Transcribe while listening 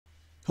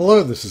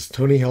Hello, this is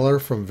Tony Heller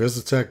from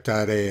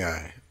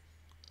Visitech.ai.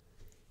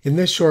 In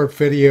this short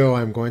video,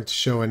 I'm going to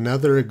show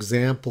another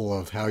example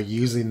of how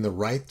using the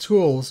right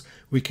tools,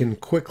 we can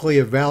quickly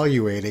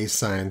evaluate a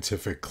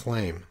scientific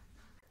claim.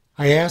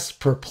 I asked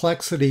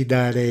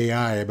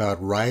Perplexity.ai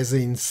about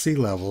rising sea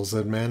levels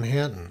in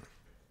Manhattan.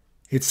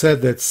 It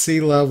said that sea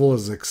level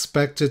is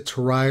expected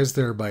to rise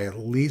there by at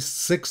least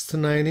 6 to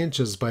 9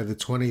 inches by the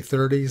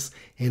 2030s,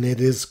 and it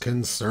is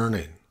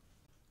concerning.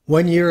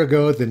 1 year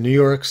ago, the New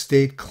York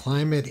State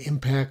Climate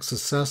Impacts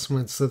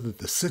Assessment said that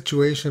the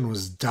situation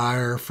was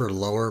dire for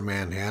Lower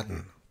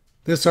Manhattan.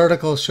 This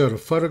article showed a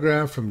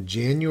photograph from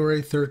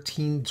January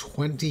 13,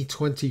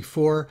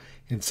 2024,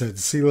 and said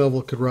sea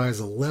level could rise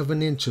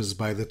 11 inches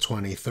by the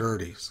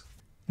 2030s.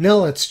 Now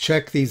let's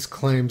check these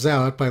claims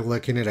out by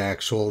looking at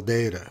actual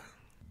data.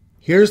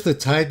 Here's the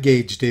tide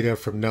gauge data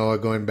from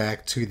NOAA going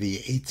back to the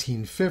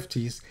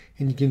 1850s,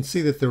 and you can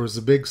see that there was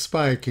a big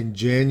spike in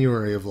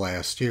January of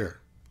last year.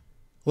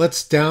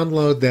 Let's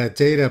download that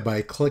data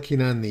by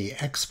clicking on the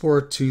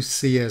Export to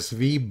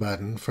CSV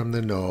button from the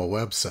NOAA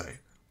website.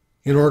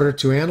 In order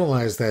to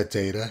analyze that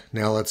data,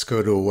 now let's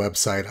go to a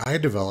website I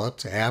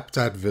developed,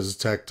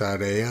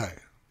 app.visitech.ai.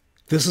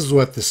 This is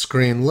what the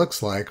screen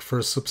looks like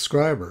for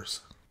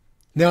subscribers.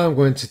 Now I'm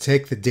going to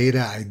take the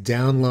data I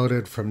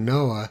downloaded from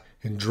NOAA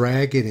and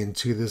drag it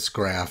into this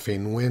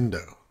graphing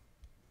window.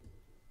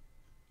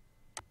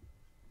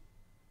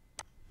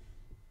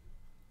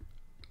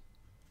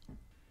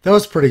 That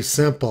was pretty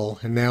simple,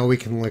 and now we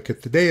can look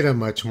at the data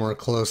much more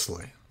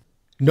closely.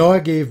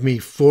 NOAA gave me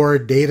 4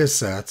 data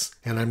sets,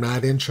 and I'm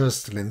not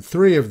interested in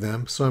 3 of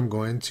them, so I'm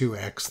going to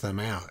X them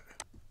out.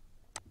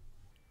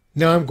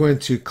 Now I'm going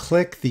to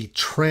click the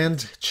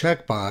Trend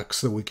checkbox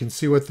so we can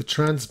see what the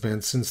trend's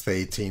been since the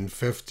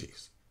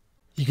 1850s.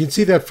 You can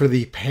see that for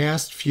the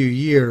past few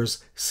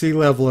years, sea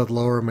level at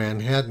Lower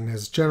Manhattan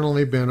has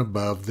generally been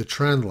above the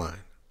trend line.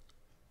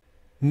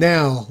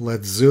 Now,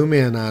 let's zoom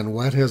in on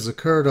what has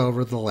occurred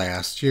over the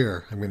last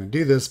year. I'm going to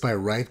do this by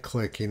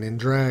right-clicking and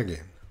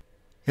dragging.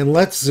 And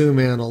let's zoom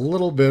in a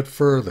little bit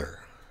further.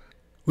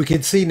 We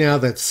can see now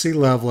that sea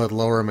level at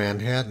Lower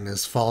Manhattan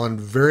has fallen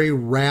very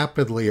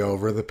rapidly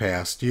over the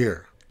past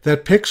year.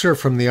 That picture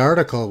from the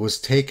article was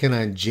taken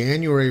on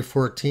January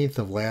 14th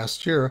of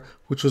last year,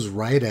 which was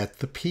right at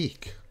the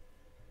peak.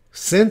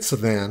 Since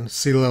then,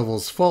 sea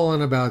level's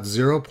fallen about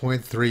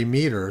 0.3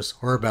 meters,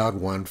 or about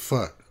 1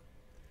 foot.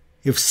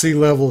 If sea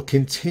level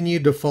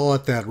continued to fall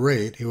at that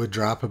rate, it would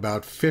drop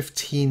about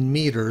 15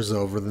 meters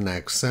over the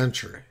next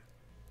century.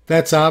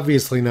 That's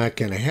obviously not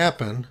going to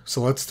happen,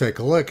 so let's take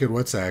a look at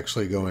what's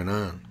actually going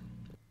on.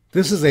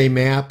 This is a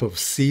map of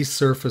sea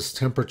surface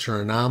temperature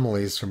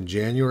anomalies from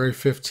January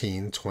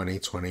 15,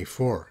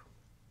 2024.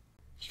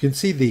 You can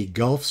see the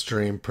Gulf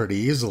Stream pretty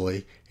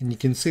easily, and you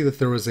can see that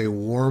there was a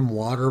warm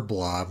water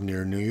blob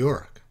near New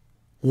York.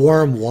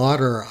 Warm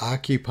water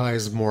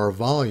occupies more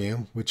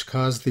volume, which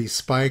caused the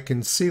spike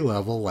in sea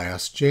level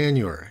last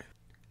January.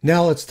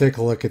 Now let's take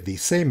a look at the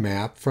same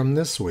map from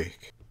this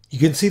week. You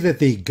can see that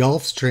the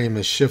Gulf Stream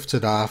has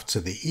shifted off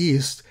to the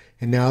east,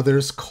 and now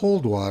there's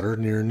cold water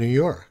near New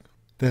York.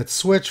 That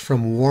switch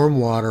from warm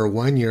water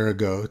 1 year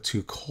ago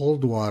to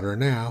cold water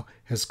now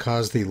has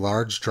caused the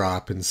large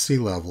drop in sea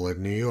level at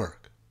New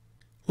York.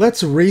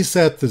 Let's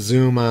reset the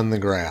zoom on the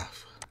graph.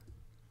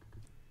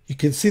 You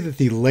can see that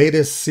the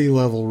latest sea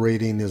level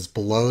reading is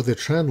below the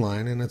trend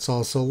line, and it's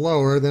also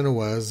lower than it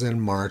was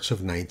in March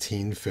of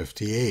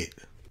 1958.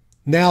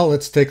 Now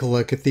let's take a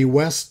look at the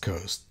west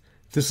coast.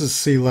 This is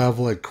sea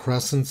level at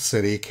Crescent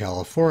City,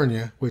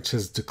 California, which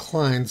has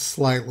declined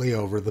slightly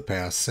over the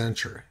past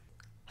century.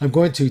 I'm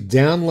going to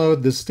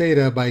download this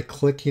data by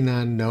clicking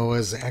on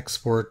NOAA's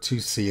Export to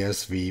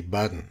CSV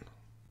button.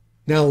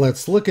 Now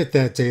let's look at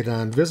that data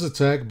on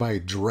Visitech by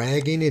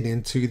dragging it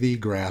into the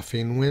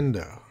graphing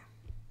window.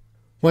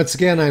 Once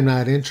again, I'm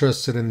not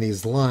interested in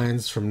these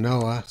lines from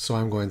NOAA, so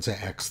I'm going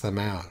to X them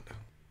out.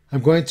 I'm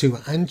going to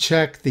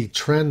uncheck the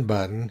Trend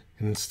button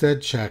and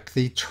instead check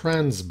the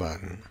Trends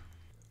button.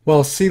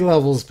 While sea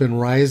level's been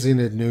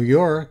rising in New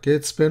York,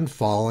 it's been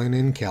falling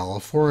in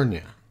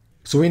California.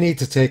 So we need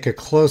to take a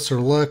closer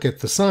look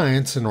at the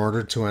science in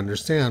order to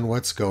understand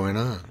what's going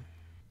on.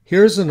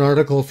 Here's an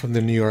article from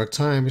the New York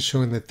Times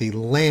showing that the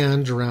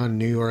land around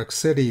New York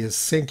City is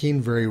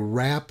sinking very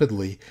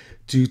rapidly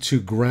due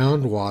to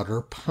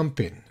groundwater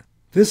pumping.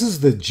 This is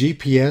the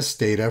GPS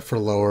data for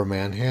Lower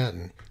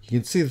Manhattan. You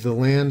can see that the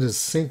land is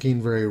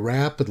sinking very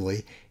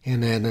rapidly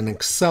and at an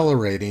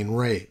accelerating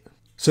rate.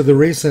 So the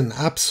recent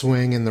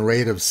upswing in the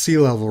rate of sea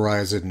level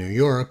rise in New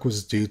York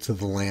was due to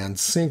the land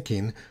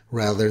sinking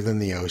rather than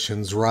the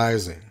oceans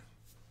rising.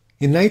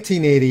 In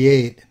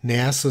 1988,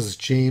 NASA's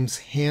James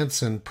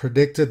Hansen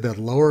predicted that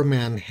Lower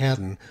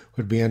Manhattan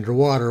would be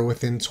underwater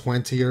within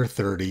 20 or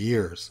 30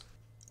 years.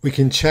 We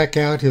can check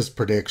out his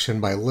prediction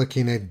by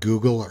looking at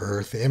Google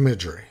Earth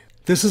imagery.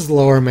 This is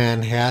Lower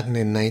Manhattan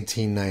in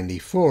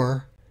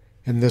 1994,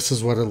 and this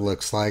is what it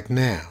looks like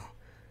now.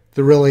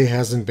 There really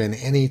hasn't been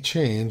any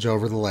change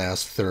over the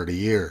last 30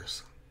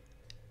 years.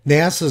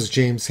 NASA's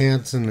James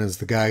Hansen is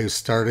the guy who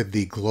started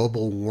the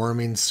global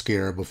warming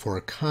scare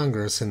before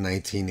Congress in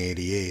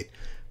 1988,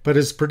 but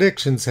his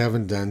predictions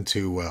haven't done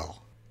too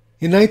well.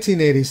 In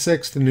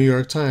 1986, the New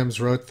York Times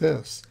wrote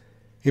this: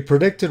 a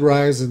predicted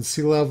rise in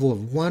sea level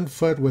of 1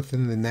 foot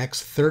within the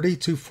next 30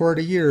 to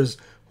 40 years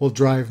will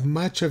drive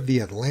much of the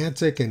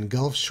Atlantic and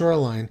Gulf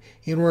shoreline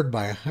inward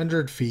by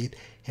 100 feet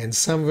and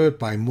some of it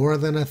by more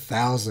than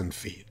 1,000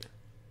 feet.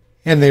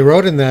 And they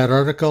wrote in that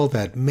article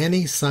that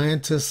many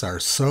scientists are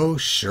so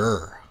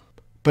sure.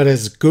 But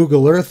as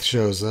Google Earth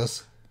shows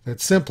us, that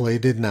simply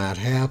did not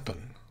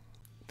happen.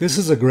 This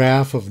is a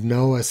graph of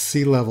NOAA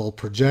sea level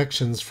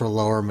projections for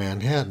Lower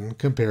Manhattan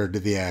compared to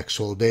the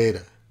actual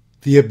data.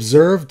 The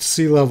observed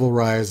sea level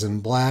rise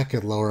in black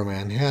at Lower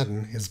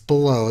Manhattan is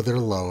below their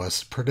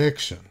lowest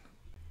prediction.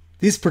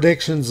 These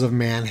predictions of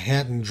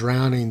Manhattan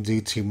drowning due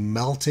to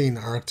melting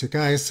Arctic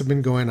ice have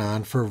been going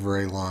on for a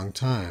very long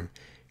time.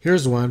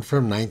 Here's one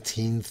from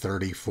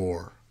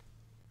 1934.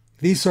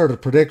 These sort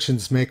of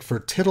predictions make for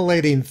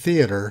titillating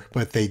theater,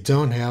 but they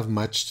don't have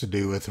much to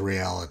do with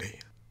reality.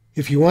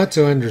 If you want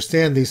to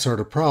understand these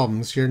sort of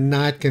problems, you're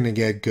not going to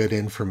get good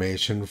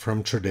information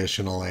from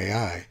traditional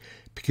AI,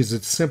 because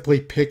it's simply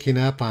picking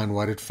up on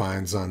what it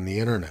finds on the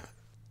internet.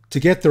 To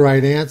get the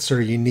right answer,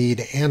 you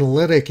need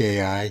analytic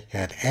AI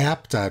at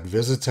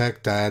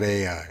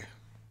app.visitech.ai.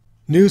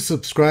 New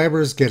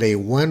subscribers get a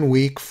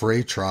 1-week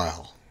free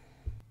trial.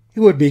 It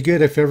would be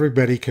good if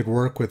everybody could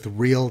work with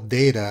real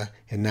data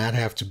and not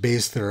have to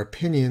base their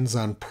opinions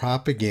on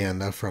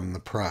propaganda from the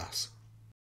press.